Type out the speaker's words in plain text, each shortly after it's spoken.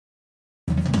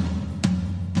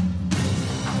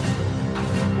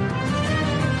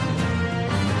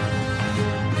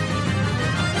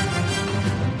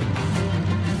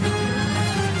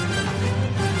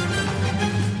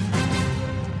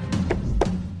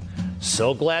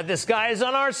So glad this guy is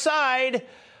on our side.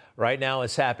 Right now,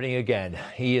 it's happening again.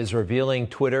 He is revealing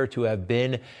Twitter to have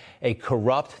been a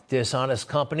corrupt, dishonest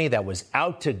company that was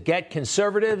out to get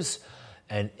conservatives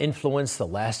and influence the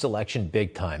last election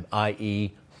big time,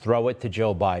 i.e., throw it to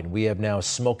Joe Biden. We have now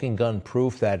smoking gun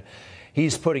proof that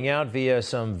he's putting out via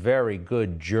some very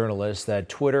good journalists that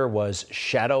Twitter was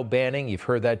shadow banning. You've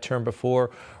heard that term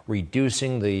before,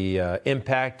 reducing the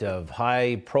impact of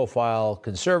high-profile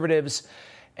conservatives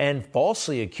and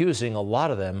falsely accusing a lot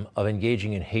of them of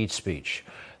engaging in hate speech.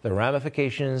 The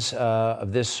ramifications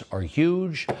of this are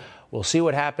huge. We'll see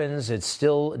what happens. It's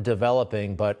still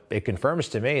developing, but it confirms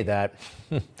to me that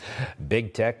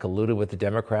big tech colluded with the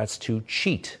Democrats to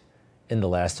cheat in the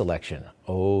last election.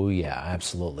 Oh, yeah,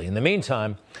 absolutely. In the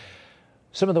meantime,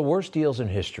 some of the worst deals in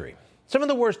history. Some of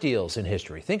the worst deals in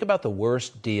history. Think about the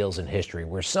worst deals in history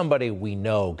where somebody we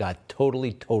know got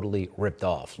totally ripped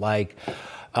off. Like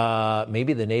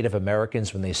maybe the Native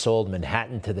Americans when they sold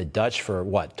Manhattan to the Dutch for,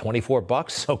 what,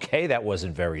 $24? Okay, that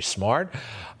wasn't very smart.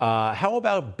 How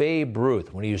about Babe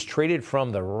Ruth when he was traded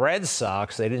from the Red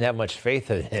Sox? They didn't have much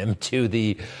faith in him to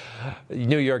the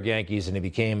New York Yankees, and he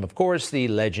became, of course, the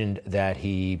legend that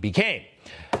he became.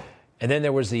 And then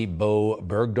there was the Bo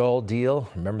Bergdahl deal.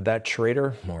 Remember that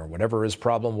traitor or whatever his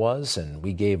problem was? And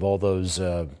we gave all those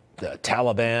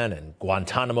Taliban and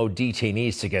Guantanamo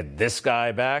detainees to get this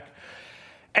guy back.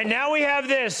 And now we have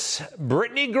this.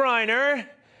 Brittany Griner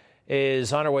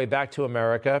is on her way back to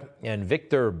America. And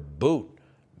Victor Bout,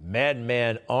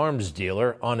 madman arms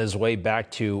dealer, on his way back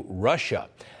to Russia.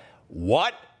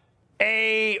 What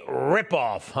a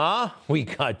ripoff, huh? We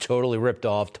got totally ripped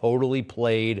off, totally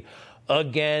played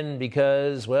again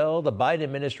because, well, the Biden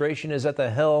administration is at the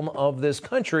helm of this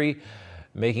country,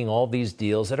 making all these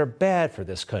deals that are bad for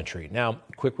this country. Now,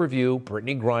 quick review,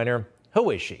 Brittany Griner,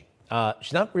 who is she?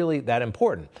 She's not really that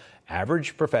important.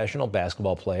 Average professional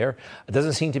basketball player,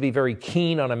 doesn't seem to be very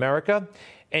keen on America,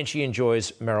 and she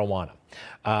enjoys marijuana.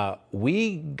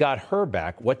 We got her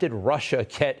back. What did Russia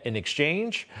get in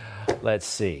exchange? Let's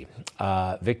see.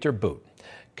 Victor Bout,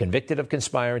 convicted of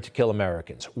conspiring to kill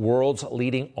Americans, world's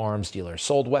leading arms dealer,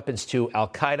 sold weapons to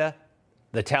Al-Qaeda,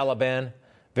 the Taliban,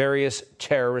 various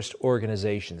terrorist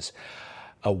organizations.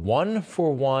 A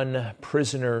one-for-one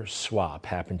prisoner swap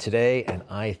happened today, and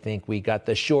I think we got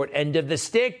the short end of the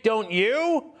stick, don't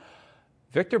you?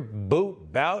 Victor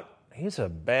Bout, he's a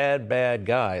bad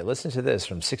guy. Listen to this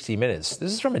from 60 Minutes.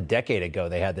 This is from a decade ago.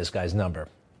 They had this guy's number.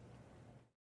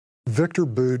 Victor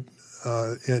Bout,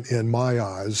 in my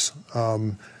eyes,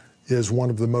 is one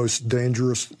of the most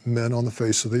dangerous men on the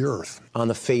face of the earth. On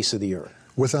the face of the earth?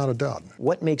 Without a doubt.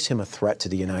 What makes him a threat to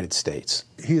the United States?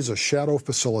 He is a shadow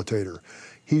facilitator.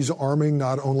 He's arming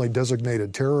not only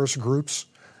designated terrorist groups,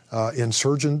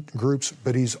 insurgent groups,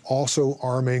 but he's also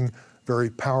arming very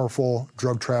powerful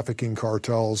drug trafficking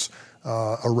cartels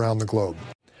around the globe.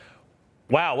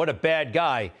 Wow, what a bad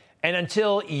guy. And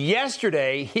until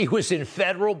yesterday, he was in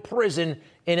federal prison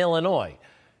in Illinois.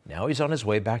 Now he's on his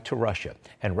way back to Russia.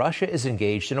 And Russia is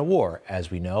engaged in a war, as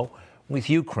we know, with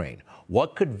Ukraine.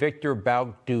 What could Victor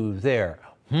Bout do there?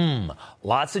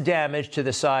 Lots of damage to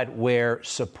the side we're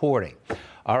supporting.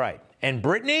 All right. And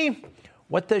Brittany,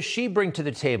 what does she bring to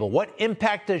the table? What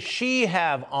impact does she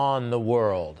have on the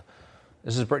world?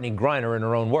 This is Brittany Griner in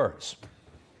her own words.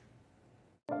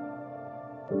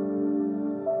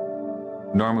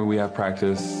 Normally we have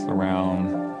practice around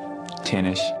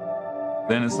 10-ish.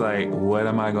 Then it's like, what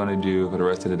am I going to do for the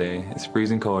rest of the day? It's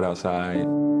freezing cold outside.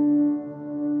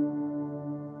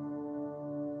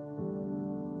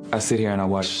 I sit here and I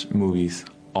watch movies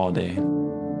all day,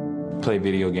 play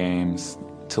video games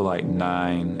till like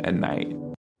 9 at night.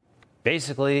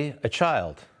 Basically, a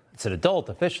child. It's an adult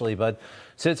officially, but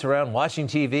sits around watching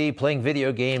TV, playing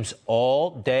video games all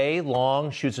day long,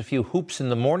 shoots a few hoops in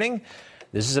the morning.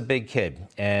 This is a big kid,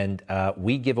 and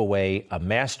we give away a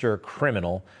master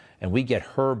criminal, and we get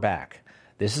her back.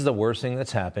 This is the worst thing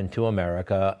that's happened to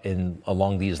America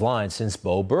along these lines since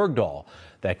Bo Bergdahl,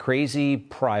 that crazy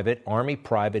private, Army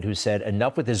private who said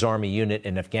enough with his Army unit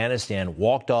in Afghanistan,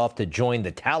 walked off to join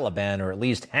the Taliban or at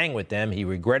least hang with them. He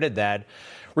regretted that.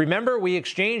 Remember, we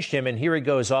exchanged him, and here he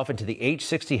goes off into the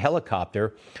H-60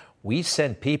 helicopter. We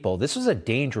sent people. This was a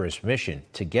dangerous mission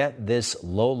to get this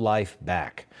lowlife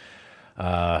back.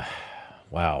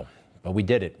 Wow. But we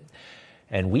did it.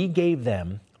 And we gave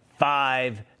them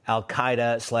 5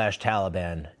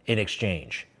 Al-Qaeda/Taliban in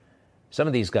exchange. Some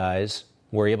of these guys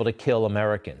were able to kill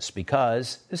Americans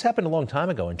because this happened a long time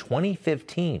ago in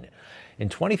 2015. In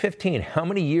 2015, how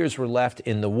many years were left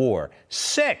in the war?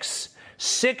 6.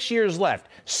 6 years left.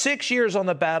 6 years on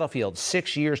the battlefield.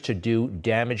 6 years to do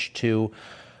damage to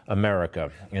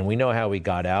America. And we know how he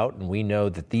got out, and we know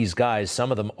that these guys,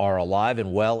 some of them are alive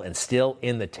and well and still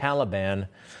in the Taliban.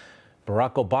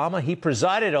 Barack Obama, he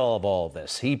presided all of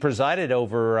this. He presided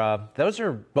over, those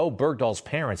are Bo Bergdahl's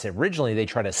parents. Originally, they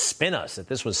tried to spin us that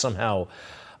this was somehow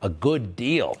a good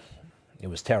deal. It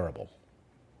was terrible.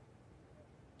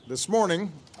 This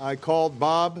morning, I called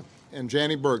Bob and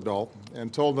Janny Bergdahl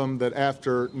and told them that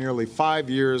after nearly 5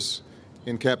 years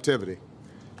in captivity,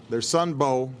 their son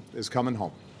Bo is coming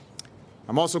home.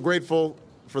 I'm also grateful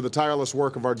for the tireless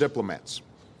work of our diplomats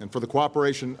and for the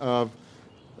cooperation of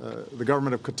the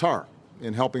government of Qatar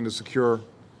in helping to secure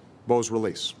Bo's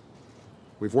release.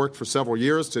 We've worked for several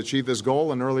years to achieve this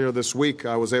goal, and earlier this week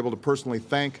I was able to personally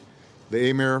thank the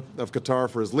Emir of Qatar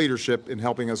for his leadership in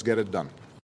helping us get it done.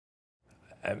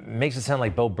 It makes it sound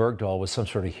like Bo Bergdahl was some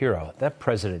sort of hero. That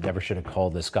president never should have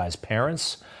called this guy's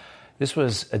parents. This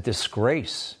was a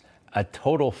disgrace, a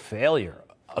total failure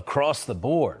across the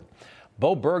board.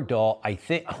 Bo Bergdahl, I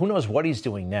think, who knows what he's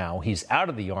doing now. He's out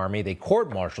of the Army. They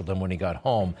court-martialed him when he got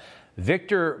home.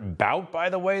 Victor Bout, by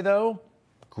the way, though,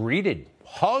 greeted,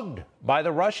 hugged by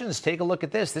the Russians. Take a look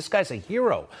at this. This guy's a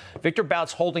hero. Victor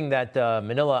Bout's holding that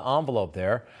manila envelope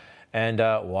there. And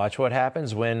watch what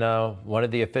happens when one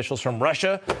of the officials from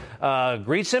Russia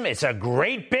greets him. It's a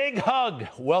great big hug.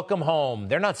 Welcome home.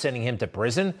 They're not sending him to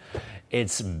prison.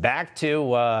 It's back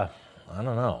to, I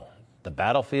don't know, the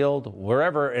battlefield.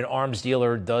 Wherever an arms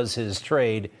dealer does his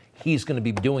trade, he's going to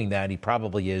be doing that. He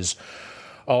probably is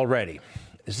already.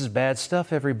 This is bad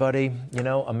stuff, everybody. You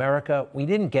know, America, we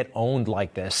didn't get owned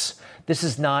like this. This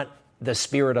is not the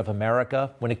spirit of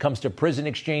America. When it comes to prison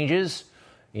exchanges,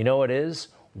 you know what it is?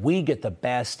 We get the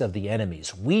best of the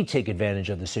enemies. We take advantage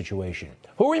of the situation.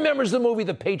 Who remembers the movie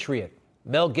The Patriot?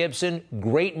 Mel Gibson,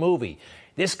 great movie.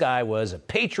 This guy was a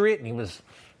patriot, and he was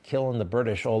killing the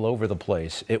British all over the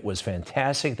place. It was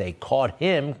fantastic. They caught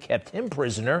him, kept him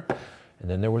prisoner, and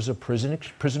then there was a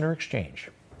prisoner exchange.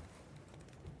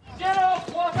 Get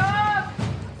off, Walker!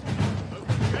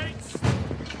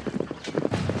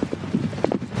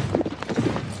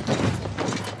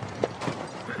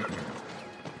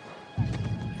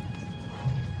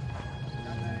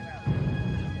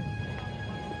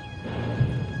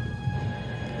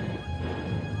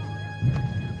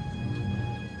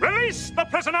 Release the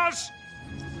prisoners!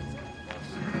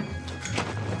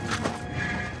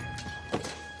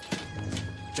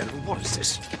 General, what is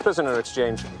this? Prisoner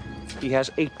exchange. He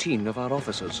has 18 of our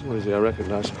officers. What is he? I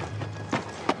recognize.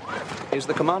 He's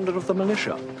the commander of the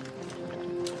militia.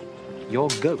 Your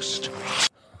ghost.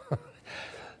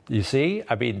 You see?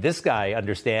 I mean, this guy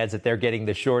understands that they're getting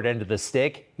the short end of the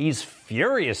stick. He's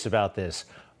furious about this.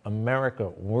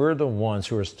 America, we're the ones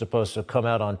who are supposed to come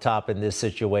out on top in this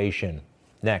situation.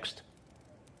 Next.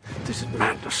 This is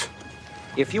madness.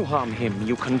 If you harm him,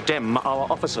 you condemn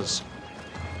our officers.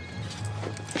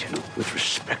 General, with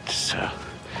respect, sir,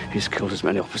 he's killed as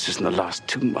many officers in the last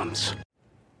 2 months.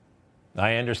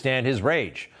 I understand his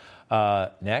rage.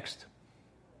 Next.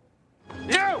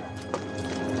 You!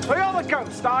 Well, you're the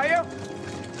ghost, are you?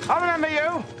 I remember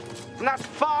you. And that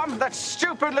farm, that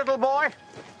stupid little boy.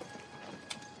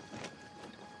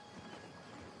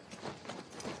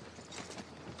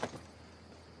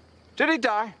 Did he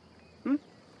die?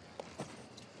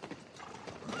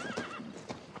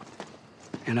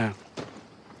 You know,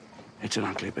 it's an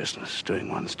ugly business,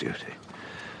 doing one's duty.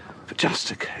 But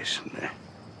just occasionally,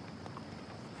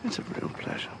 it's a real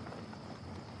pleasure.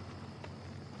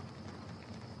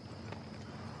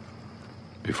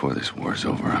 Before this war's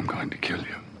over, I'm going to kill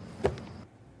you.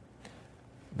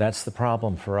 That's the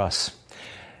problem for us.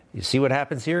 You see what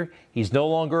happens here? He's no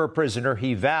longer a prisoner.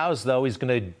 He vows, though, he's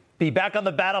going to be back on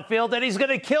the battlefield and he's going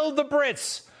to kill the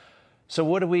Brits. So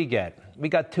what do we get? We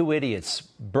got two idiots,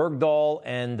 Bergdahl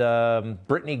and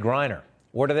Brittany Griner.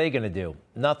 What are they going to do?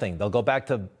 Nothing. They'll go back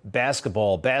to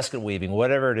basketball, basket weaving,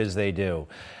 whatever it is they do.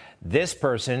 This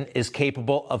person is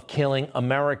capable of killing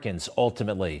Americans,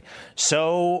 ultimately.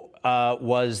 So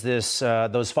was those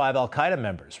 5 al-Qaeda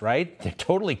members, right? They're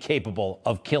totally capable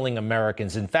of killing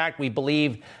Americans. In fact, we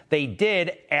believe they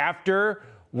did after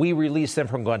we released them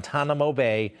from Guantanamo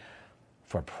Bay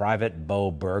for Private Bo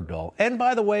Bergdahl. And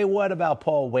by the way, what about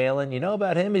Paul Whelan? You know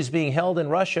about him? He's being held in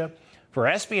Russia for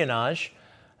espionage.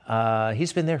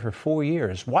 He's been there for 4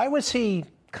 years. Why was he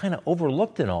kind of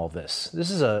overlooked in all this?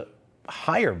 This is a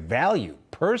higher value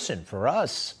person for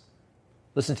us.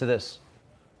 Listen to this.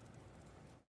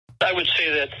 I would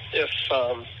say that if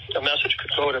a message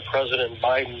could go to President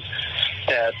Biden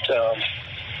that,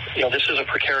 this is a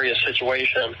precarious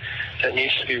situation that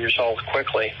needs to be resolved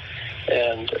quickly.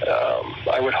 And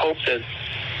I would hope that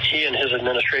he and his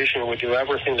administration would do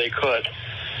everything they could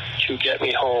to get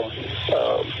me home,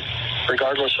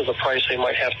 regardless of the price they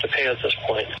might have to pay at this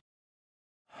point.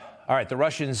 All right, the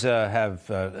Russians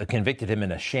have convicted him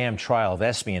in a sham trial of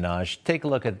espionage. Take a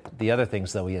look at the other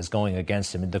things, though, he has going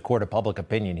against him in the court of public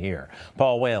opinion here.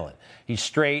 Paul Whelan, he's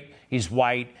straight, he's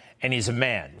white, and he's a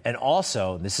man. And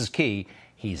also, this is key,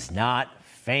 he's not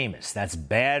famous. That's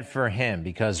bad for him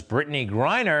because Brittany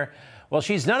Griner, well,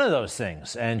 she's none of those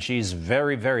things. And she's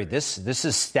very, this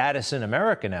is status in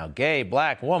America now. Gay,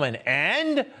 black woman,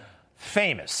 and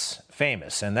famous.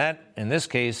 And that, in this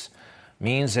case,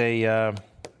 means a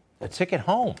ticket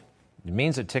home. It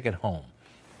means a ticket home.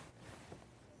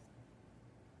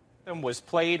 Was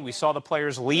played. We saw the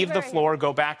players leave the floor,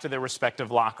 go back to their respective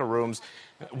locker rooms.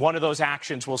 One of those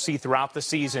actions we'll see throughout the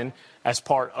season as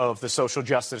part of the social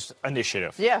justice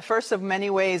initiative. Yeah, first of many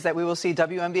ways that we will see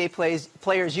WNBA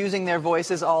players using their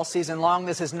voices all season long.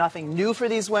 This is nothing new for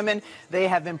these women. They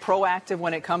have been proactive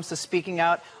when it comes to speaking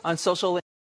out on social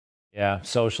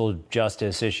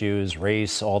justice issues,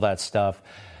 race, all that stuff.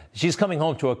 She's coming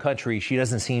home to a country she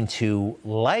doesn't seem to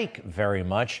like very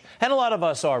much, and a lot of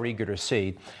us are eager to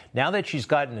see. Now that she's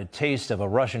gotten a taste of a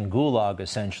Russian gulag,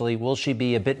 essentially, will she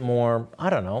be a bit more,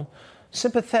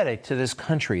 sympathetic to this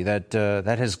country that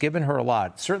has given her a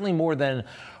lot, certainly more than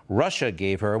Russia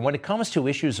gave her? And when it comes to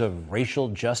issues of racial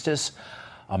justice,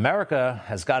 America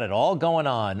has got it all going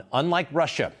on, unlike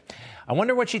Russia. I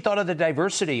wonder what she thought of the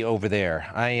diversity over there.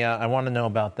 I want to know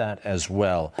about that as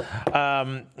well.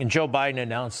 And Joe Biden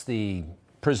announced the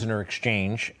prisoner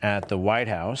exchange at the White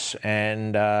House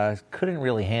and couldn't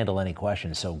really handle any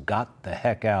questions, so got the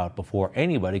heck out before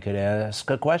anybody could ask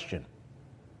a question.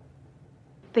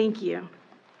 Thank you.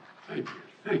 Thank you.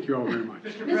 Thank you all very much.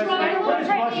 Mr. President, what has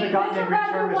Russia gotten in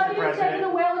return, Mr.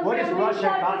 President? What has Russia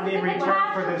gotten in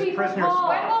return for this prisoner swap?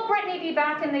 When will Brittany be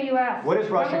back in the U.S.? What has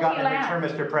Russia gotten in return,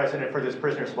 Mr. President, for this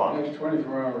prisoner swap? Next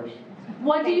 24 hours.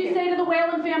 What do you say to the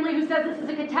Whelan family who says this is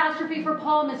a catastrophe for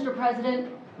Paul, Mr.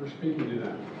 President? We're speaking to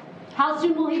that. How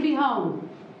soon will he be home?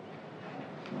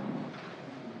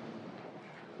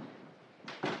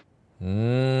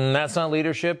 That's not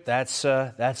leadership. That's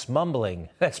mumbling.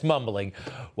 That's mumbling.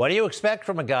 What do you expect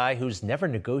from a guy who's never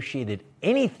negotiated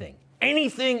anything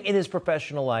in his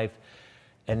professional life,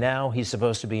 and now he's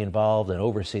supposed to be involved and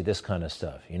oversee this kind of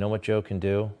stuff? You know what Joe can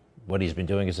do? What he's been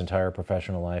doing his entire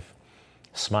professional life?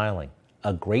 Smiling.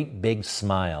 A great big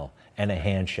smile and a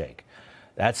handshake.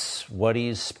 That's what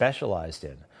he's specialized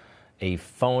in. A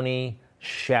phony,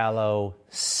 shallow,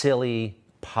 silly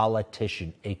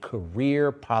politician, a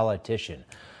career politician.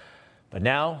 But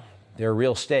now there are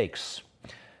real stakes.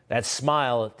 That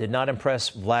smile did not impress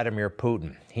Vladimir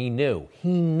Putin. He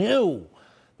knew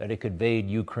that he could invade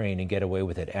Ukraine and get away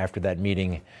with it after that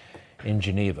meeting in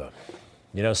Geneva.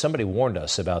 You know, somebody warned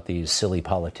us about these silly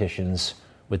politicians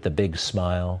with the big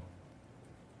smile.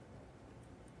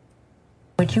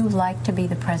 Would you like to be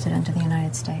the president of the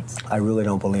United States? I really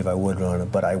don't believe I would,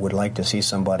 Ronna, but I would like to see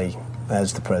somebody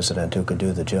as the president who could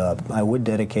do the job. I would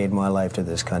dedicate my life to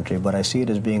this country, but I see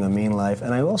it as being a mean life,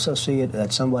 and I also see it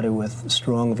as somebody with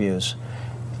strong views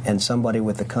and somebody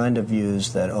with the kind of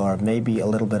views that are maybe a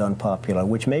little bit unpopular,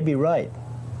 which may be right,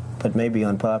 but may be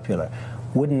unpopular.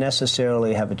 Wouldn't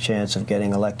necessarily have a chance of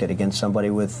getting elected against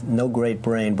somebody with no great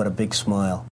brain but a big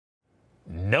smile.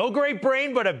 No great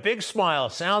brain, but a big smile.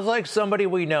 Sounds like somebody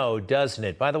we know, doesn't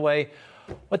it? By the way,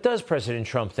 what does President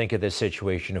Trump think of this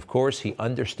situation? Of course, he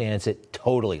understands it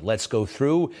totally. Let's go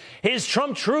through his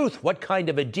Trump truth. What kind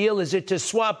of a deal is it to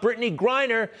swap Brittany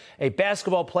Griner, a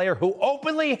basketball player who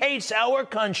openly hates our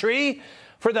country,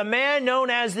 for the man known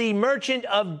as the Merchant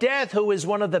of Death, who is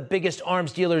one of the biggest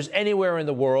arms dealers anywhere in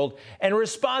the world and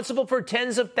responsible for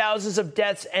tens of thousands of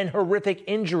deaths and horrific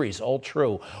injuries? All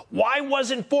true. Why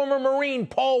wasn't former Marine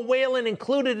Paul Whelan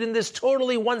included in this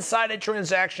totally one-sided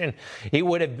transaction? He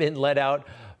would have been let out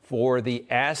for the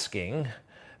asking.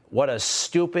 What a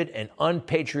stupid and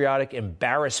unpatriotic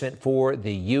embarrassment for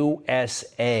the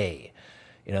USA.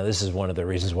 You know, this is one of the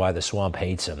reasons why the swamp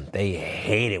hates him. They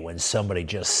hate it when somebody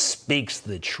just speaks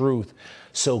the truth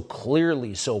so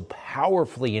clearly, so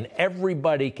powerfully, and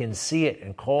everybody can see it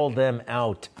and call them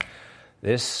out.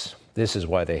 This is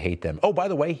why they hate them. Oh, by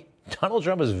the way, Donald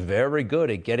Trump is very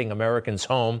good at getting Americans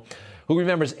home. Who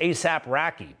remembers A$AP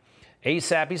Rocky?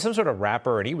 A$AP, he's some sort of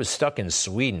rapper, and he was stuck in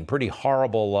Sweden. Pretty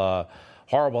horrible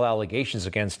allegations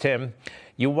against him.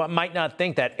 You might not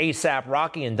think that A$AP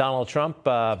Rocky and Donald Trump,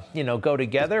 go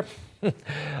together.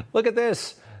 Look at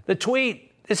this. The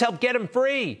tweet. This helped get him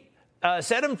free.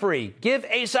 Set him free. Give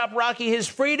A$AP Rocky his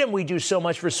freedom. We do so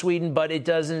much for Sweden, but it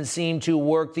doesn't seem to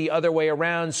work the other way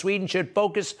around. Sweden should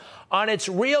focus on its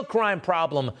real crime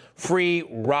problem, free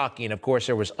Rocky. And, of course,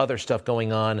 there was other stuff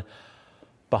going on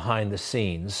behind the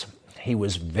scenes. He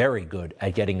was very good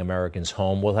at getting Americans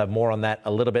home. We'll have more on that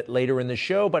a little bit later in the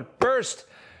show. But first,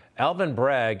 Alvin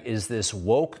Bragg is this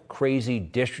woke, crazy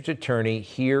district attorney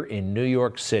here in New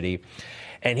York City.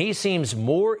 And he seems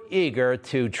more eager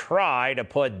to try to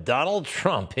put Donald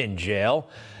Trump in jail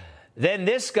than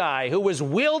this guy who was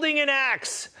wielding an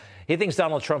axe. He thinks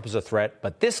Donald Trump is a threat,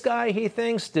 but this guy, he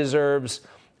thinks, deserves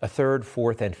a third,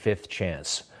 fourth, and fifth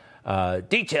chance.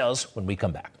 Details when we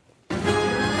come back.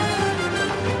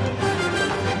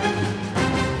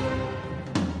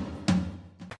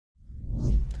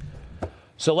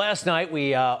 So last night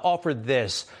we offered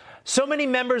this. So many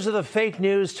members of the fake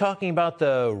news talking about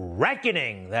the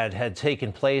reckoning that had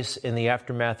taken place in the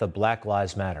aftermath of Black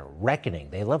Lives Matter.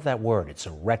 Reckoning. They love that word. It's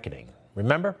a reckoning.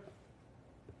 Remember?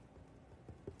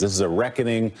 This is a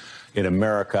reckoning in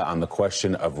America on the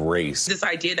question of race. This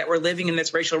idea that we're living in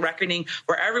this racial reckoning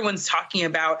where everyone's talking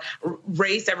about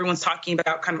race, everyone's talking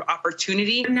about kind of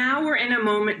opportunity. Now we're in a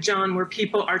moment, John, where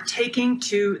people are taking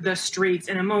to the streets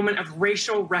in a moment of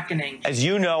racial reckoning. As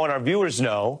you know and our viewers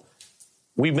know,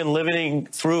 we've been living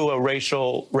through a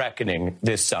racial reckoning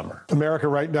this summer. America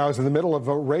right now is in the middle of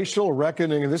a racial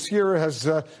reckoning, and this year has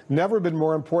never been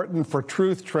more important for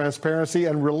truth, transparency,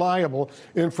 and reliable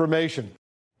information.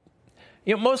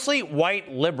 You know, mostly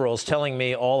white liberals telling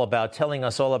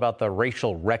us all about the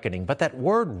racial reckoning. But that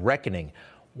word reckoning,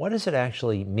 what does it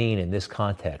actually mean in this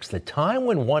context? The time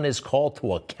when one is called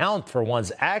to account for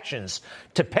one's actions,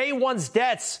 to pay one's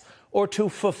debts, or to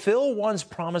fulfill one's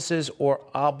promises or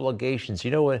obligations.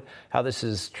 You know how this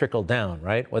is trickled down,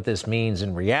 right? What this means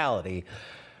in reality.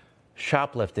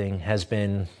 Shoplifting has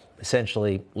been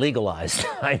essentially legalized.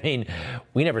 I mean,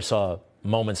 we never saw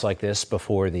moments like this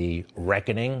before the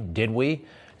reckoning, did we?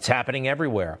 It's happening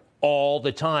everywhere, all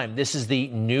the time. This is the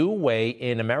new way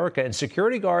in America, and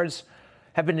security guards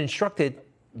have been instructed,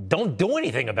 don't do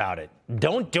anything about it.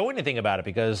 Don't do anything about it,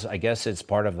 because I guess it's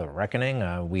part of the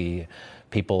reckoning.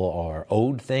 People are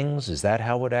owed things. Is that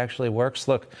how it actually works?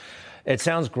 Look, it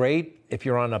sounds great if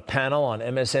you're on a panel on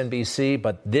MSNBC,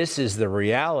 but this is the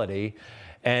reality,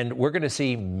 and we're going to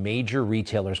see major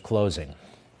retailers closing.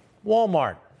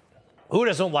 Walmart. Who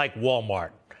doesn't like Walmart?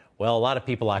 Well, a lot of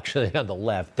people actually on the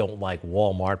left don't like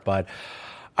Walmart, but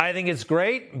I think it's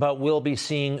great. But we'll be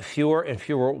seeing fewer and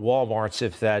fewer Walmarts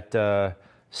if that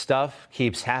stuff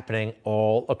keeps happening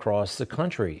all across the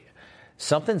country.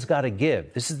 Something's got to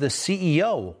give. This is the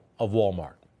CEO of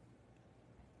Walmart.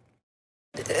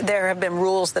 There have been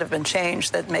rules that have been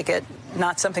changed that make it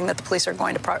not something that the police are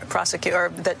going to prosecute, or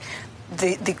that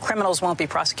the criminals won't be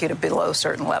prosecuted below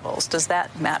certain levels. Does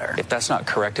that matter? If that's not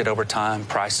corrected over time,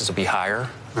 prices will be higher,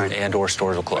 and or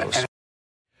stores will close.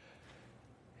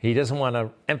 He doesn't want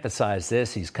to emphasize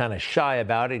this. He's kind of shy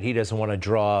about it. He doesn't want to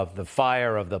draw the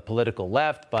fire of the political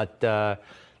left, but they're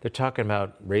talking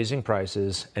about raising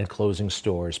prices and closing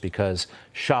stores because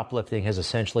shoplifting has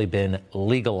essentially been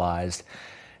legalized.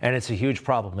 And it's a huge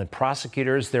problem. And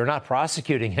prosecutors, they're not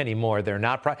prosecuting anymore. They're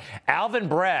not. Alvin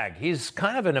Bragg, he's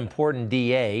kind of an important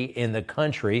DA in the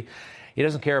country. He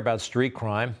doesn't care about street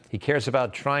crime. He cares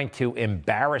about trying to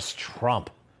embarrass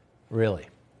Trump. Really.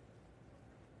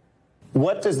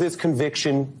 What does this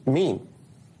conviction mean?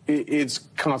 It's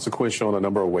consequential in a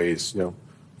number of ways.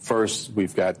 First,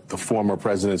 we've got the former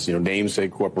president's, namesake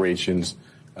corporations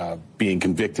being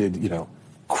convicted,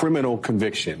 criminal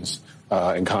convictions.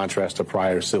 In contrast to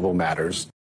prior civil matters.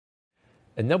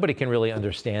 And nobody can really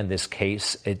understand this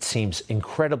case. It seems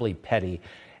incredibly petty.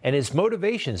 And his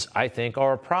motivations, I think,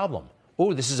 are a problem.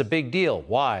 Oh, this is a big deal.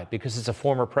 Why? Because it's a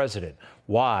former president.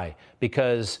 Why?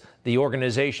 Because the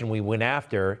organization we went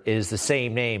after is the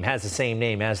same name, has the same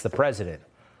name as the president.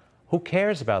 Who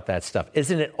cares about that stuff?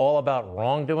 Isn't it all about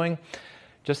wrongdoing?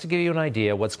 Just to give you an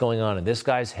idea what's going on in this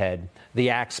guy's head, the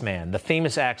Axeman, the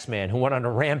famous Axeman who went on a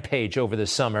rampage over the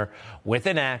summer with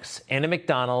an axe in a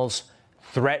McDonald's,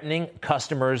 threatening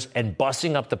customers and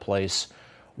busting up the place,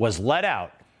 was let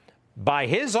out by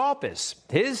his office.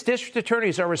 His district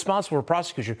attorneys are responsible for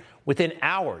prosecution within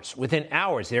hours. Within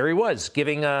hours, there he was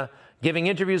giving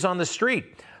interviews on the street.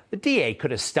 The DA could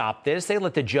have stopped this. They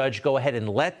let the judge go ahead and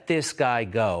let this guy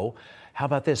go. How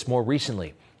about this more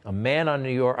recently? A man on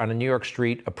a New York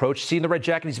street approached, seen the red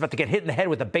jacket. He's about to get hit in the head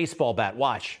with a baseball bat.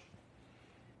 Watch.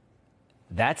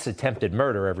 That's attempted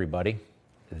murder, everybody.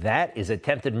 That is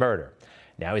attempted murder.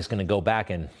 Now he's going to go back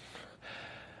and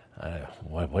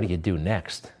what do you do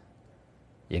next?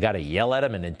 You got to yell at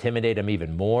him and intimidate him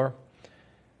even more.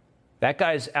 That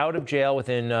guy's out of jail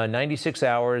within 96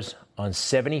 hours on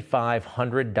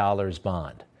 $7,500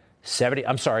 bond.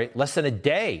 Less than a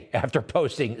day after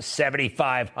posting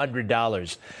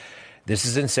 $7,500. This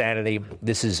is insanity.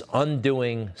 This is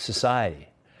undoing society.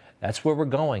 That's where we're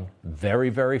going very,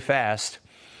 very fast.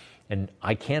 And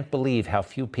I can't believe how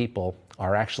few people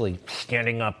are actually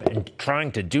standing up and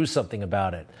trying to do something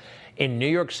about it. In New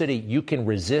York City, you can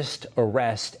resist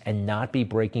arrest and not be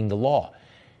breaking the law.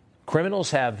 Criminals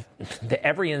have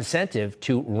every incentive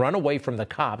to run away from the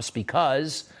cops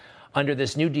because under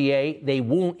this new DA, they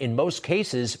won't, in most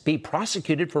cases, be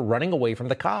prosecuted for running away from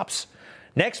the cops.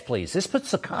 Next, please. This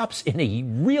puts the cops in a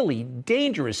really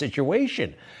dangerous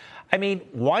situation. I mean,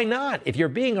 why not? If you're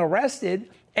being arrested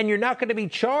and you're not going to be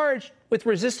charged with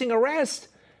resisting arrest,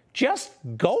 just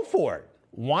go for it.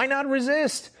 Why not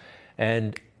resist?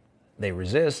 And they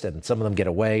resist, and some of them get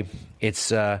away.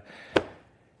 It's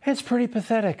pretty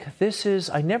pathetic.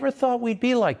 I never thought we'd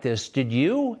be like this. Did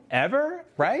you ever?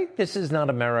 Right? This is not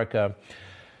America.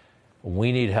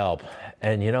 We need help.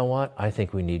 And you know what? I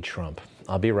think we need Trump.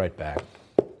 I'll be right back.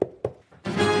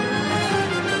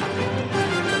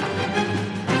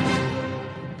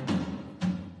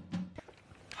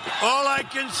 All I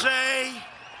can say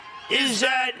is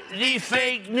that the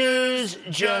fake news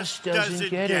just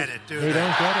doesn't get it. They don't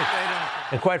get it.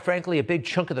 And quite frankly, a big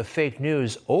chunk of the fake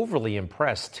news overly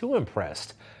impressed, too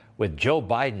impressed with Joe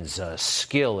Biden's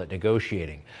skill at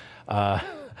negotiating.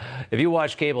 If you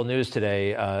watch cable news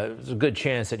today, there's a good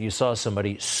chance that you saw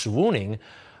somebody swooning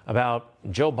about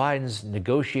Joe Biden's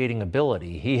negotiating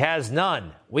ability. He has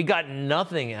none. We got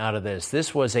nothing out of this.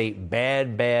 This was a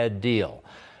bad, bad deal.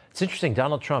 It's interesting,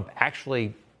 Donald Trump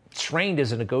actually trained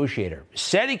as a negotiator,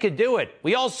 said he could do it.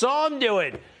 We all saw him do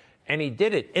it. And he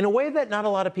did it in a way that not a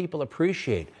lot of people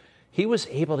appreciate. He was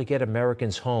able to get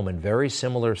Americans home in very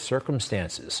similar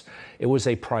circumstances. It was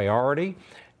a priority,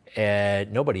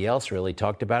 and nobody else really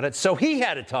talked about it. So he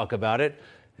had to talk about it,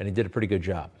 and he did a pretty good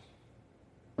job.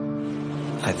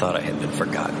 I thought I had been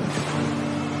forgotten.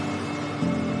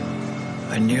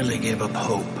 I nearly gave up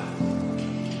hope.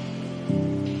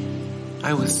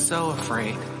 I was so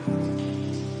afraid.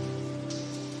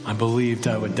 I believed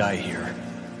I would die here.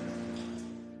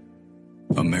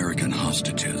 American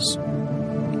hostages,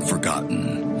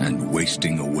 forgotten and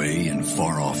wasting away in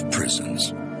far-off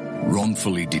prisons,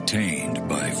 wrongfully detained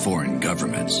by foreign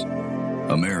governments.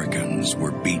 Americans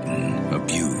were beaten,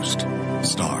 abused,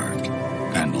 starved,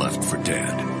 and left for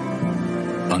dead.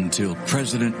 Until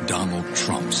President Donald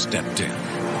Trump stepped in.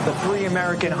 The 3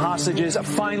 American hostages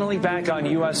finally back on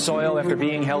U.S. soil after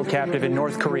being held captive in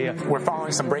North Korea. We're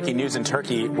following some breaking news in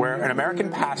Turkey where an American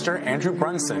pastor, Andrew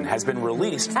Brunson, has been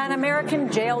released. An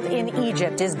American jailed in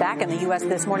Egypt is back in the U.S.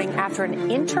 this morning after an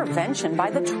intervention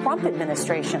by the Trump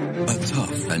administration. A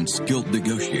tough and skilled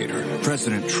negotiator,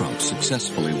 President Trump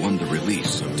successfully won the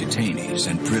release of detainees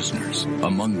and prisoners,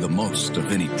 among the most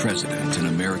of any president in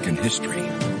American history.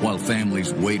 While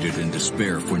families waited in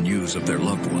despair for news of their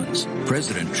loved ones,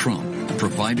 President Trump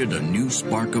provided a new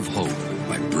spark of hope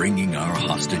by bringing our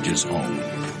hostages home.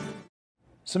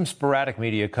 Some sporadic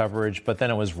media coverage, but then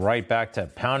it was right back to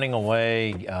pounding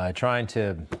away, trying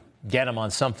to get him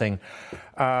on something.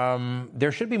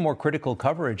 There should be more critical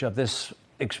coverage of this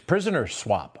prisoner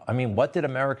swap. I mean, what did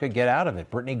America get out of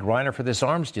it? Brittany Griner for this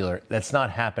arms dealer. That's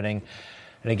not happening.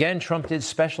 And again, Trump did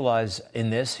specialize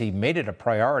in this. He made it a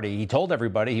priority. He told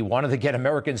everybody he wanted to get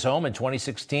Americans home in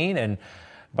 2016. And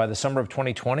by the summer of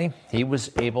 2020, he was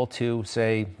able to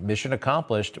say, mission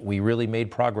accomplished. We really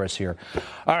made progress here.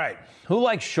 All right. Who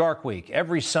likes Shark Week?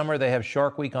 Every summer they have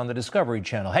Shark Week on the Discovery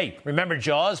Channel. Hey, remember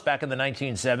Jaws back in the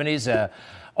 1970s?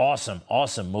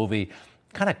 Awesome movie.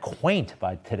 Kind of quaint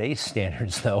by today's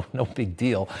standards, though. No big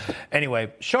deal.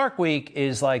 Anyway, Shark Week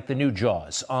is like the new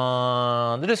Jaws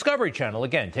on the Discovery Channel.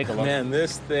 Again, take a look. Man,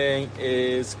 this thing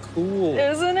is cool.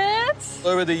 Isn't it?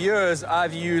 Over the years,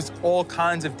 I've used all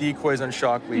kinds of decoys on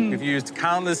Shark Week. We've used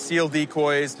countless seal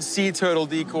decoys, sea turtle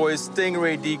decoys,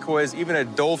 stingray decoys, even a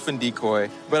dolphin decoy.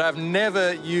 But I've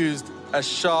never used a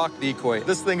shark decoy.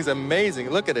 This thing is amazing.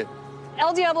 Look at it.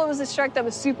 El Diablo was a shark that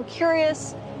was super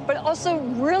curious, but also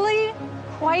really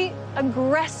quite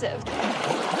aggressive.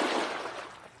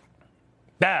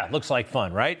 Looks like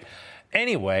fun, right?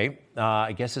 Anyway,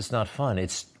 I guess it's not fun.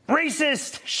 It's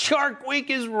racist. Shark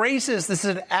Week is racist. This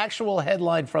is an actual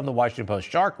headline from the Washington Post.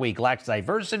 Shark Week lacks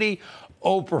diversity.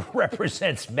 Oprah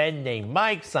represents men named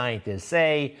Mike. Scientists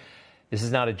say this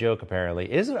is not a joke,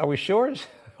 apparently. Is it? Are we sure?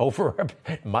 Over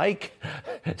Mike,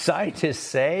 scientists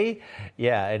say,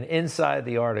 yeah, and inside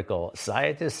the article,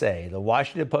 scientists say, the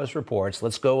Washington Post reports,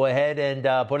 let's go ahead and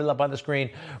put it up on the screen.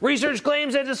 Research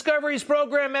claims that Discovery's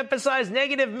program emphasized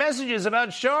negative messages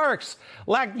about sharks,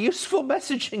 lacked useful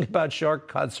messaging about shark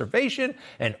conservation,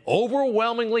 and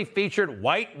overwhelmingly featured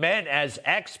white men as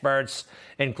experts,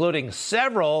 including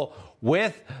several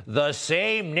with the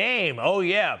same name. Oh,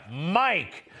 yeah,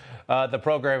 Mike. The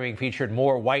programming featured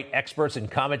more white experts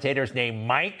and commentators named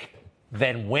Mike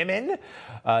than women.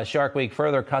 Shark Week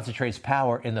further concentrates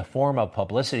power in the form of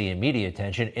publicity and media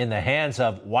attention in the hands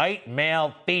of white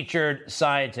male featured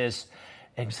scientists,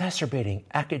 exacerbating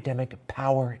academic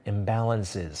power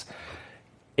imbalances.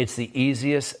 It's the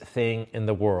easiest thing in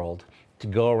the world to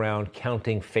go around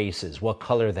counting faces, what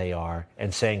color they are,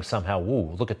 and saying somehow,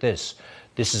 ooh, look at this.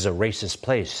 This is a racist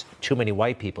place. Too many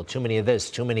white people, too many of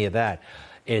this, too many of that.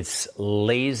 It's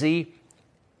lazy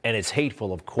and it's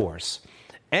hateful, of course.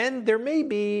 And there may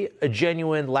be a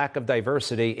genuine lack of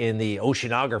diversity in the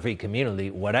oceanography community,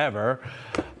 whatever.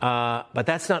 But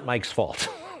that's not Mike's fault.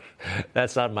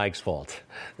 That's not Mike's fault.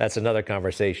 That's another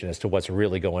conversation as to what's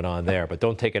really going on there. But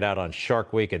don't take it out on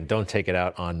Shark Week and don't take it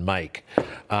out on Mike.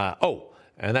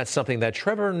 And that's something that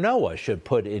Trevor Noah should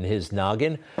put in his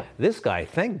noggin. This guy,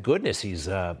 thank goodness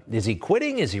is he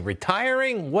quitting? Is he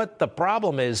retiring? What the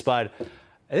problem is, but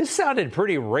this sounded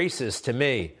pretty racist to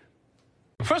me.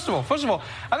 First of all,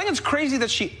 I think it's crazy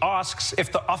that she asks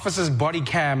if the officer's body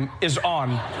cam is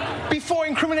on before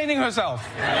incriminating herself.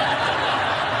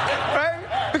 Right?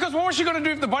 Because what was she going to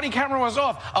do if the body camera was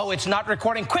off? Oh, it's not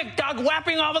recording. Quick, Doug,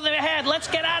 whapping over the head. Let's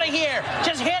get out of here.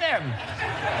 Just hit him.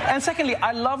 And secondly,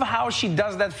 I love how she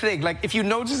does that thing. Like, if you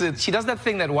notice it, she does that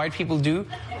thing that white people do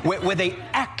where they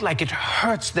act like it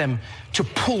hurts them to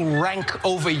pull rank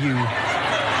over you.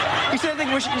 You see that thing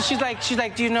where she's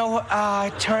like, do you know,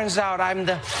 it turns out I'm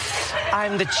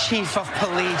the chief of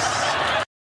police.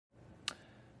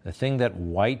 The thing that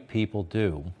white people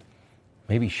do,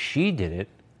 maybe she did it,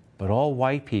 but all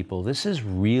white people, this is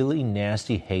really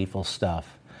nasty, hateful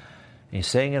stuff. And he's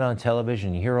saying it on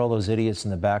television. You hear all those idiots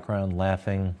in the background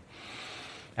laughing.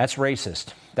 That's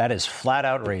racist. That is flat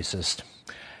out racist.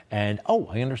 And,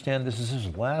 I understand this is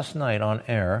his last night on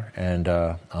air, and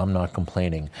I'm not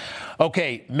complaining.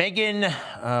 Okay, Meghan,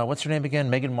 what's her name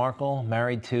again? Meghan Markle,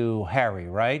 married to Harry,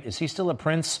 right? Is he still a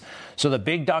prince? So the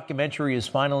big documentary is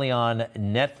finally on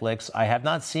Netflix. I have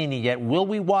not seen it yet. Will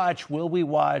we watch? Well,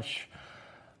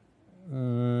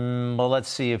 let's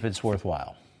see if it's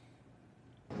worthwhile.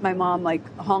 My mom,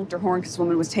 honked her horn because this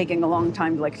woman was taking a long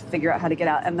time to, figure out how to get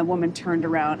out. And the woman turned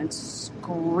around and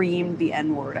screamed the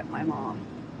N-word at my mom.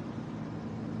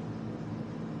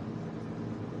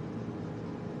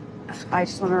 I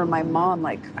just remember my mom,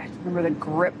 I remember the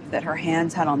grip that her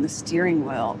hands had on the steering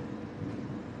wheel.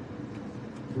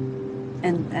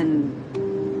 And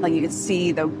you could see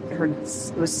it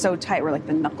was so tight where,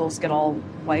 the knuckles get all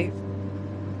white.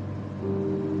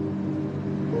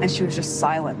 And she was just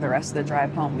silent the rest of the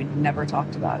drive home. We never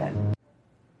talked about it.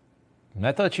 And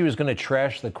I thought she was going to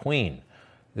trash the Queen.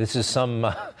 This is some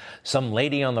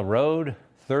lady on the road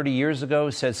 30 years ago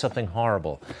said something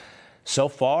horrible. So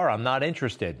far, I'm not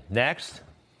interested. Next.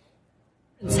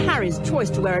 Harry's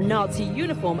choice to wear a Nazi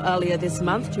uniform earlier this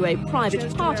month to a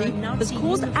private party has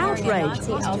caused outrage.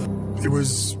 It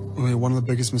was one of the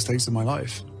biggest mistakes of my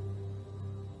life.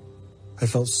 I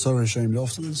felt so ashamed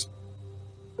afterwards.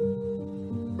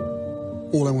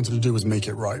 All I wanted to do was make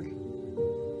it right.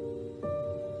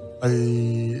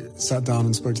 I sat down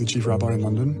and spoke to the chief rabbi in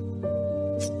London,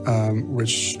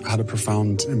 which had a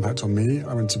profound impact on me.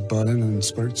 I went to Berlin and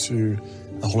spoke to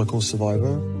a Holocaust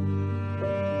survivor.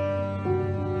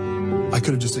 I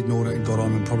could have just ignored it and got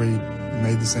on and probably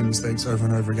made the same mistakes over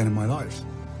and over again in my life.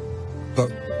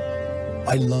 But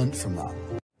I learned from that.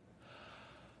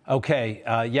 Okay,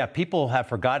 people have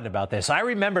forgotten about this. I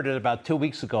remembered it about 2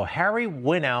 weeks ago. Harry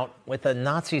went out with a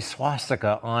Nazi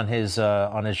swastika on his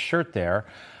shirt there,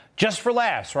 just for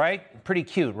laughs, right? Pretty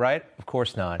cute, right? Of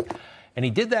course not. And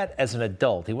he did that as an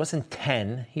adult. He wasn't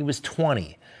 10, he was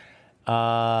 20.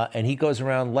 And he goes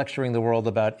around lecturing the world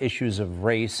about issues of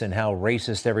race and how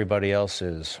racist everybody else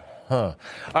is. All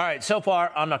right, so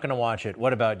far, I'm not going to watch it.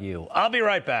 What about you? I'll be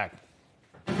right back.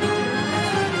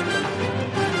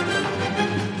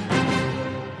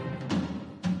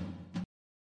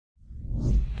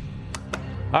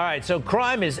 All right, so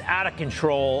crime is out of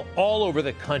control all over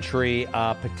the country,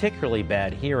 particularly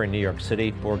bad here in New York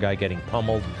City. Poor guy getting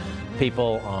pummeled.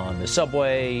 People on the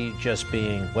subway just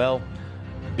being,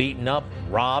 beaten up,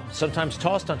 robbed, sometimes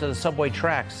tossed onto the subway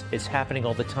tracks. It's happening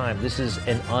all the time. This is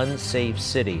an unsafe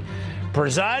city.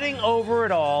 Presiding over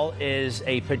it all is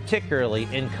a particularly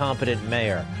incompetent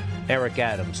mayor. Eric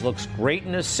Adams looks great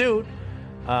in a suit,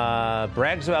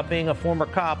 brags about being a former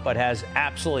cop, but has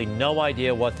absolutely no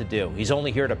idea what to do. He's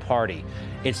only here to party.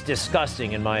 It's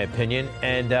disgusting, in my opinion.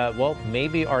 And, well,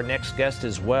 maybe our next guest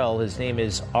as well. His name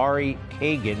is Ari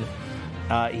Kagan.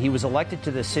 He was elected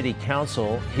to the city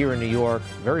council here in New York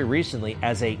very recently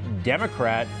as a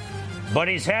Democrat, but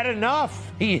he's had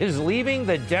enough. He is leaving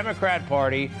the Democrat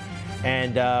Party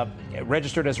and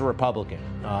registered as a Republican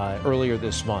earlier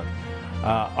this month.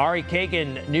 Ari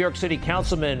Kagan, New York City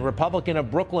councilman, Republican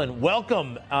of Brooklyn.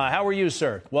 Welcome. How are you,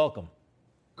 sir? Welcome.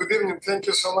 Good evening. Thank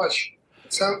you so much.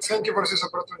 Thank you for this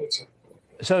opportunity.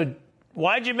 So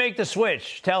why'd you make the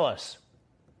switch? Tell us.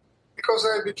 Because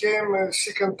I became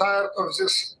sick and tired of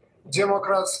this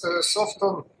Democrats' soft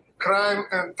on crime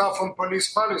and tough on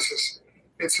police policies.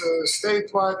 It's a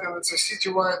statewide and it's a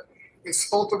citywide.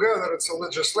 It's all together. It's a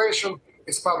legislation.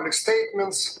 It's public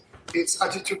statements. It's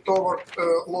attitude toward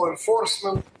law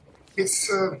enforcement. It's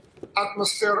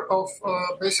atmosphere of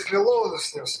basically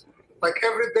lawlessness. Like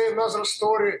every day, another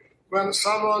story when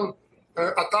someone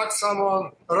attacked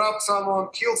someone, robbed someone,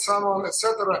 killed someone,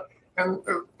 etc. And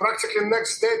practically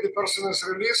next day, the person is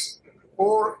released,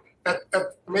 or at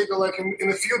maybe like in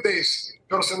a few days,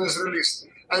 person is released.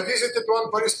 I visited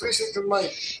one police precinct in my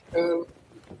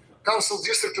council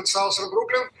district in southern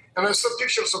Brooklyn, and I saw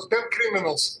pictures of 10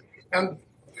 criminals. And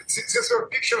these were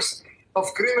pictures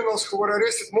of criminals who were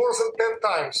arrested more than 10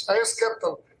 times. I asked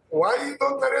Captain, why you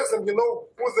don't arrest them? You know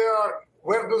who they are,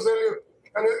 where do they live?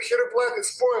 And he replied,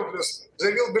 it's pointless.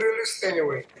 They will be released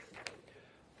anyway.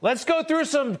 Let's go through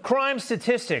some crime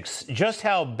statistics, just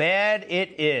how bad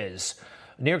it is.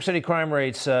 New York City crime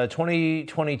rates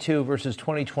 2022 versus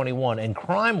 2021, and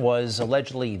crime was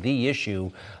allegedly the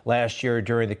issue last year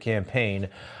during the campaign.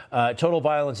 Total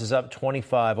violence is up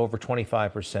over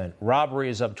 25%. Robbery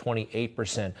is up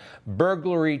 28%.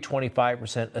 Burglary,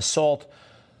 25%. Assault,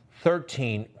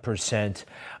 13%.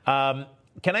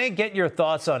 Can I get your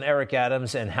thoughts on Eric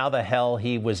Adams and how the hell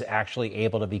he was actually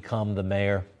able to become the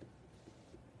mayor?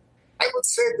 I would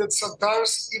say that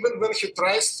sometimes, even when he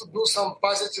tries to do some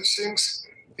positive things,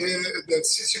 the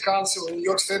city council, New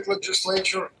York State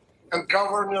legislature, and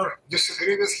governor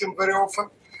disagree with him very often.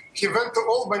 He went to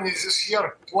Albany this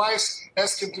year twice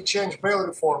asking to change bail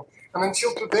reform. And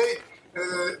until today,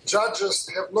 judges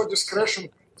have no discretion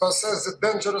to assess the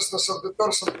dangerousness of the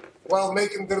person while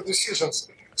making their decisions.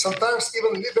 Sometimes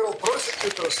even liberal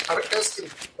prosecutors are asking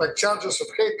like charges of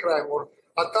hate crime or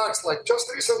attacks. Like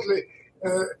just recently,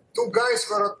 2 guys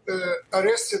were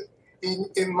arrested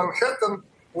in Manhattan.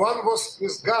 One was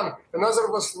with gun, another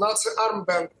was Nazi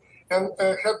armband and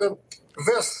had a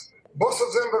vest. Both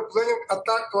of them were planning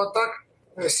to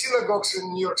attack synagogues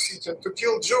in New York City and to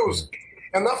kill Jews.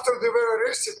 And after they were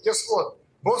arrested, guess what?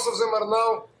 Both of them are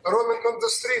now roaming on the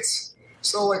streets.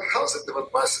 So, like, how is it even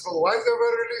possible? Why they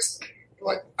were released?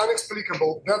 Like,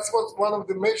 inexplicable. That's what one of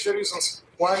the major reasons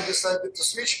why I decided to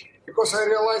switch, because I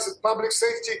realized that public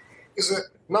safety is a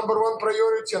 #1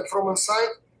 priority. And from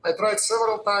inside, I tried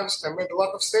several times. I made a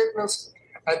lot of statements.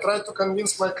 I tried to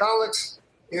convince my colleagues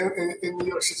in New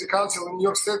York City Council, in New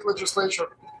York State Legislature,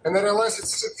 and I realized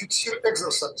it's a futile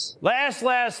exercise.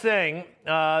 Last thing.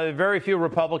 Very few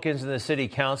Republicans in the City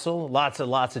Council, lots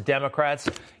of Democrats.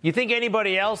 You think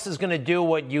anybody else is going to do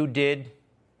what you did?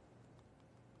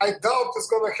 I doubt it's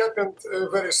going to happen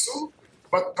very soon,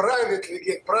 but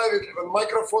privately, when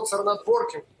microphones are not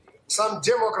working, some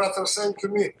Democrats are saying to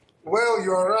me, well,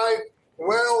 you are right.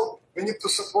 Well, we need to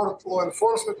support law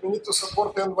enforcement. We need to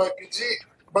support the NYPD.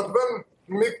 But when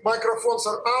microphones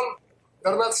are on,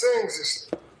 they're not saying this.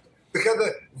 We had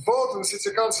a vote in City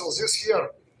Council this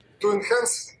year to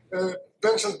enhance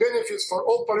pension benefits for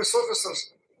all police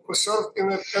officers who served in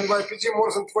the NYPD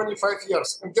more than 25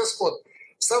 years. And guess what?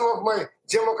 Some of my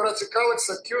Democratic colleagues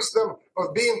accused them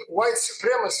of being white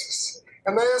supremacists.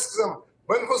 And I asked them,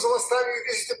 when was the last time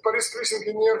you visited police precinct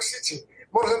in New York City?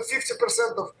 More than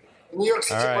 50% of New York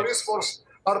City police force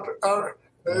are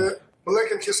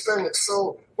black and Hispanic.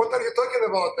 So what are you talking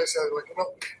about? I said,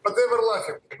 but they were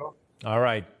laughing, All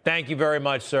right. Thank you very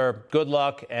much, sir. Good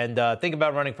luck. And think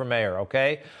about running for mayor,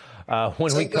 okay?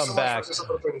 When we come back,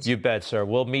 you bet, sir.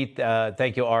 We'll meet.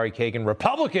 Thank you, Ari Kagan,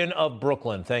 Republican of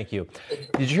Brooklyn. Thank you.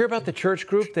 Did you hear about the church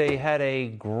group? They had a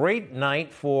great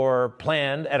night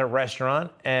planned at a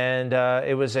restaurant, and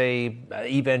it was a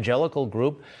evangelical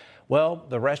group. Well,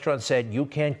 the restaurant said, you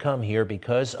can't come here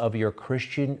because of your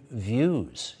Christian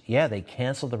views. Yeah, they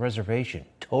canceled the reservation.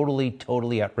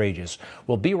 Totally outrageous.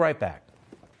 We'll be right back.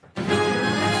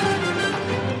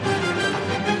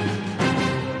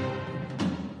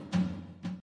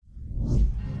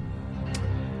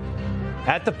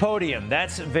 At the podium,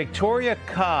 that's Victoria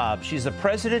Cobb. She's the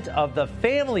president of the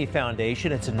Family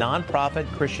Foundation. It's a nonprofit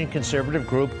Christian conservative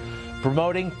group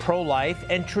promoting pro-life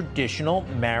and traditional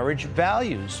marriage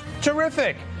values.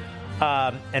 Terrific.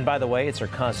 And by the way, it's her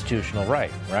constitutional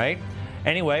right?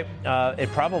 Anyway, it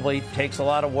probably takes a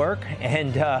lot of work,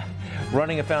 and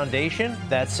running a foundation,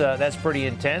 that's pretty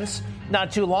intense.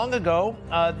 Not too long ago,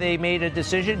 they made a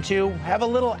decision to have a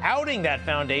little outing, that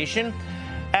foundation,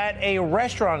 at a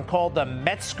restaurant called the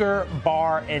Metzger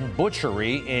Bar and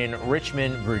Butchery in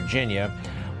Richmond, Virginia.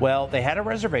 Well, they had a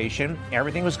reservation.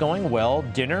 Everything was going well.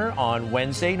 Dinner on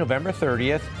Wednesday, November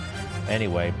 30th.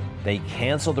 Anyway, they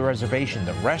canceled the reservation.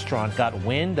 The restaurant got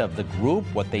wind of the group,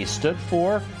 what they stood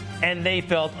for, and they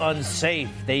felt unsafe.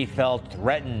 They felt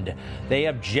threatened. They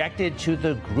objected to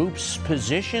the group's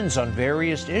positions on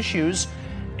various issues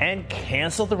and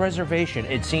canceled the reservation.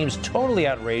 It seems totally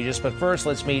outrageous, but first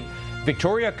let's meet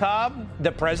Victoria Cobb,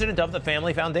 the president of the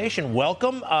Family Foundation.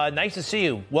 Welcome. Nice to see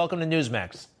you. Welcome to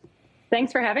Newsmax.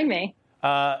 Thanks for having me.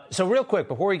 So real quick,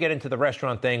 before we get into the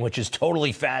restaurant thing, which is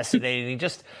totally fascinating,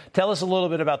 just tell us a little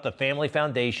bit about the Family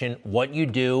Foundation, what you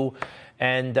do,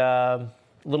 and a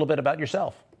little bit about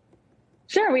yourself.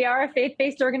 Sure. We are a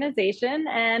faith-based organization,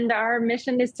 and our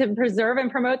mission is to preserve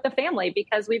and promote the family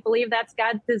because we believe that's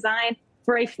God's design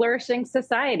for a flourishing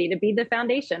society, to be the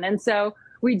foundation. And so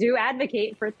we do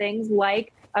advocate for things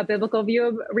like a biblical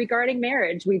view regarding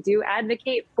marriage. We do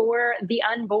advocate for the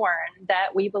unborn,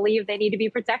 that we believe they need to be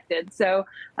protected. So,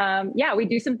 we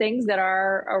do some things that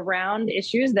are around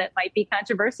issues that might be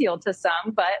controversial to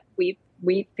some, but we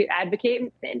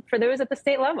advocate for those at the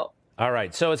state level. All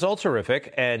right. So it's all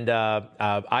terrific. And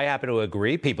I happen to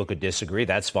agree. People could disagree.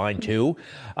 That's fine, too.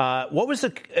 What was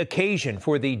the occasion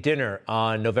for the dinner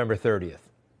on November 30th?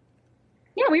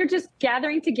 Yeah, we were just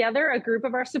gathering together a group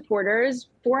of our supporters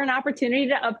for an opportunity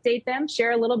to update them,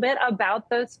 share a little bit about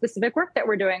the specific work that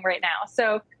we're doing right now.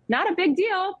 So not a big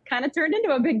deal, kind of turned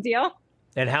into a big deal.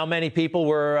 And how many people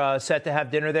were set to have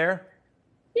dinner there?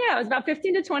 Yeah, it was about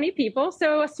 15 to 20 people.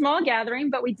 So a small gathering,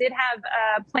 but we did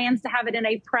have plans to have it in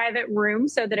a private room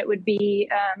so that it would be,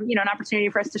 an opportunity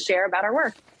for us to share about our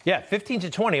work. Yeah, 15 to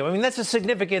 20. I mean, that's a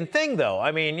significant thing, though.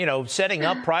 I mean, setting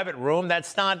up private room,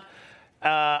 that's not.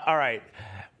 All right.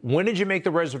 When did you make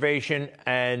the reservation?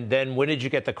 And then when did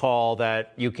you get the call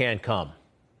that you can't come?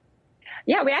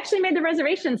 Yeah, we actually made the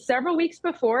reservation several weeks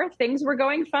before. Things were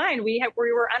going fine. We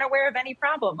were unaware of any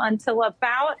problem until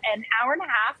about an hour and a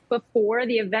half before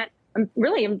the event,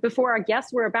 really before our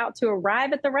guests were about to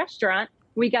arrive at the restaurant.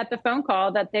 We got the phone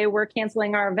call that they were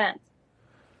canceling our event.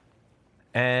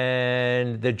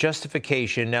 And the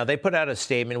justification, now they put out a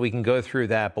statement. We can go through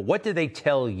that. But what did they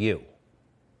tell you?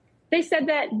 They said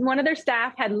that one of their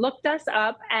staff had looked us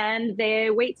up and the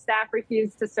wait staff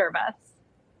refused to serve us.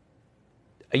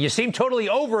 You seem totally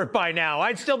over it by now.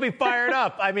 I'd still be fired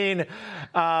up. I mean,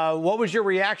 what was your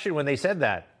reaction when they said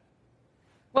that?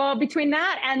 Well, between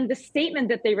that and the statement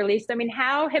that they released, I mean,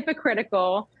 how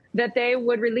hypocritical that they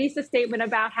would release a statement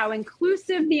about how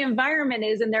inclusive the environment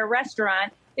is in their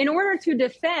restaurant in order to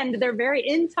defend their very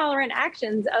intolerant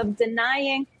actions of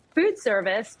denying food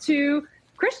service to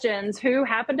Christians who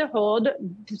happen to hold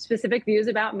specific views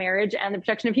about marriage and the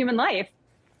protection of human life.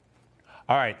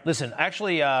 All right. Listen,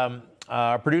 actually,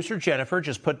 our producer Jennifer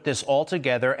just put this all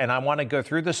together, and I want to go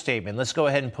through the statement. Let's go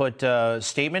ahead and put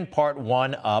statement part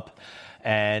 1 up.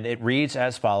 And it reads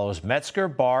as follows. Metzger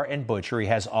Bar and Butchery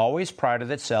has always prided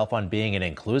itself on being an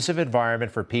inclusive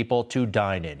environment for people to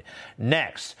dine in.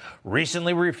 Next,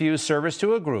 recently refused service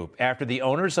to a group after the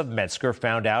owners of Metzger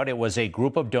found out it was a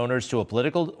group of donors to a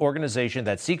political organization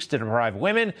that seeks to deprive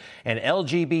women and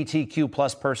LGBTQ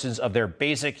plus persons of their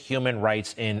basic human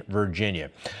rights in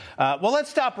Virginia. Well, let's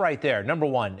stop right there. Number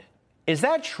one, is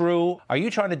that true? Are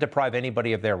you trying to deprive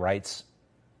anybody of their rights?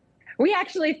 We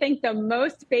actually think the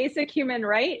most basic human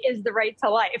right is the right to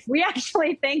life. We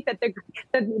actually think that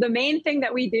the main thing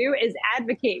that we do is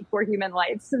advocate for human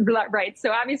rights.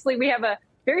 So obviously we have a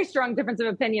very strong difference of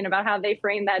opinion about how they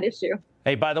frame that issue.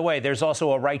 Hey, by the way, there's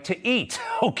also a right to eat.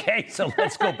 Okay, so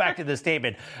let's go back to the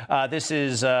statement. This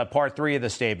is part 3 of the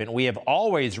statement. We have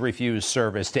always refused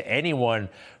service to anyone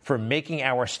for making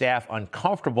our staff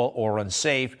uncomfortable or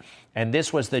unsafe. And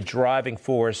this was the driving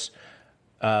force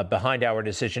behind our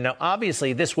decision. Now,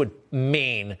 obviously, this would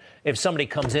mean if somebody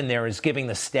comes in there and is giving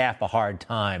the staff a hard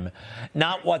time,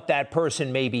 not what that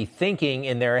person may be thinking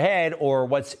in their head or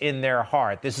what's in their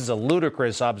heart. This is a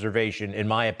ludicrous observation, in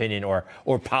my opinion, or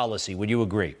policy. Would you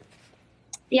agree?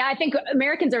 Yeah, I think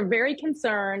Americans are very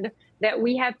concerned that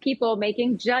we have people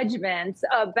making judgments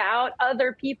about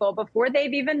other people before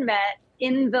they've even met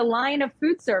in the line of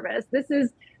food service.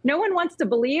 No one wants to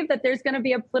believe that there's going to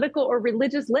be a political or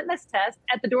religious litmus test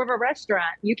at the door of a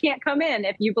restaurant. You can't come in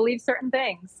if you believe certain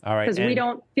things. All right, because we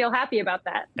don't feel happy about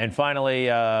that. And finally,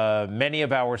 many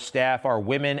of our staff are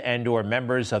women and or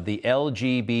members of the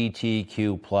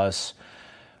LGBTQ plus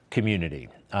community.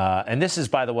 And this is,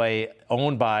 by the way,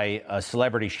 owned by a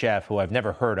celebrity chef who I've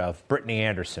never heard of, Brittany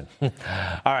Anderson. All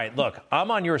right, look,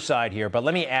 I'm on your side here, but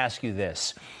let me ask you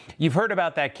this. You've heard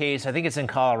about that case. I think it's in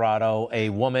Colorado, a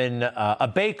woman,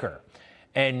 a baker,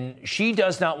 and she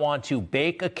does not want to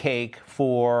bake a cake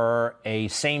for a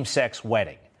same-sex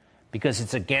wedding because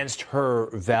it's against her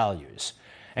values.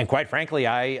 And quite frankly,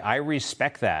 I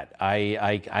respect that.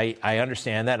 I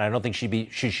understand that. And I don't think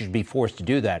she should be forced to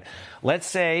do that. Let's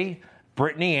say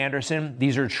Brittany Anderson,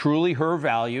 these are truly her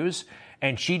values,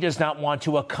 and she does not want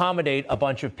to accommodate a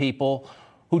bunch of people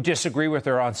who disagree with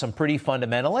her on some pretty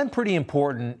fundamental and pretty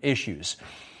important issues.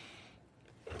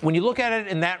 When you look at it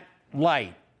in that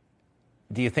light,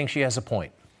 do you think she has a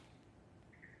point?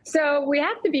 So we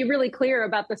have to be really clear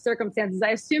about the circumstances. I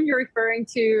assume you're referring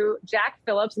to Jack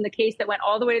Phillips in the case that went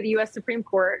all the way to the U.S. Supreme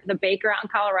Court, the baker out in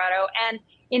Colorado. And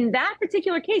in that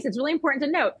particular case, it's really important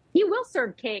to note, he will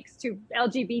serve cakes to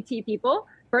LGBT people,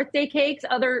 birthday cakes,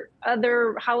 other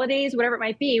holidays, whatever it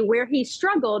might be. Where he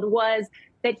struggled was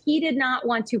that he did not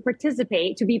want to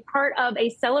participate, to be part of a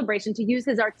celebration, to use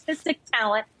his artistic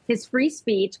talent, his free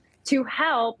speech, to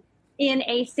help in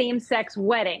a same-sex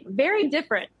wedding. Very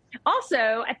different.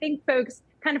 Also, I think folks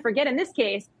kind of forget in this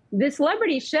case, the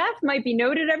celebrity chef might be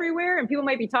noted everywhere and people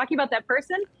might be talking about that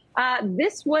person.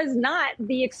 This was not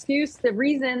the excuse, the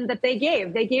reason that they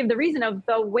gave. They gave the reason of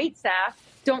the wait staff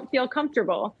don't feel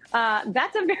comfortable.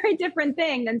 That's a very different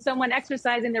thing than someone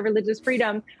exercising their religious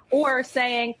freedom or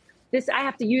saying, I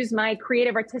have to use my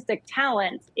creative artistic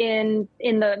talent in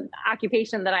the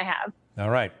occupation that I have. All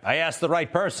right. I asked the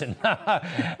right person.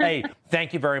 Hey,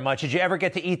 thank you very much. Did you ever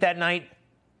get to eat that night?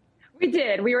 We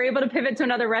did. We were able to pivot to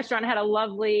another restaurant, had a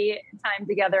lovely time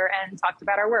together and talked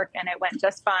about our work. And it went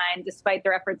just fine, despite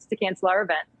their efforts to cancel our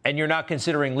event. And you're not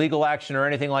considering legal action or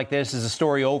anything like this? Is the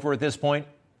story over at this point?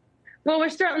 Well, we're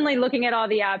certainly looking at all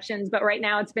the options, but right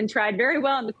now it's been tried very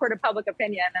well in the court of public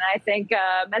opinion. And I think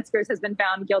Metzger's has been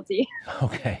found guilty.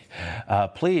 Okay.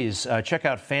 Please check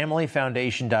out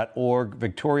familyfoundation.org.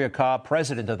 Victoria Cobb,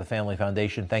 president of the Family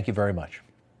Foundation. Thank you very much.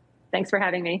 Thanks for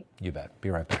having me. You bet.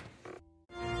 Be right back.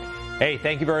 Hey,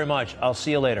 thank you very much. I'll see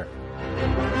you later.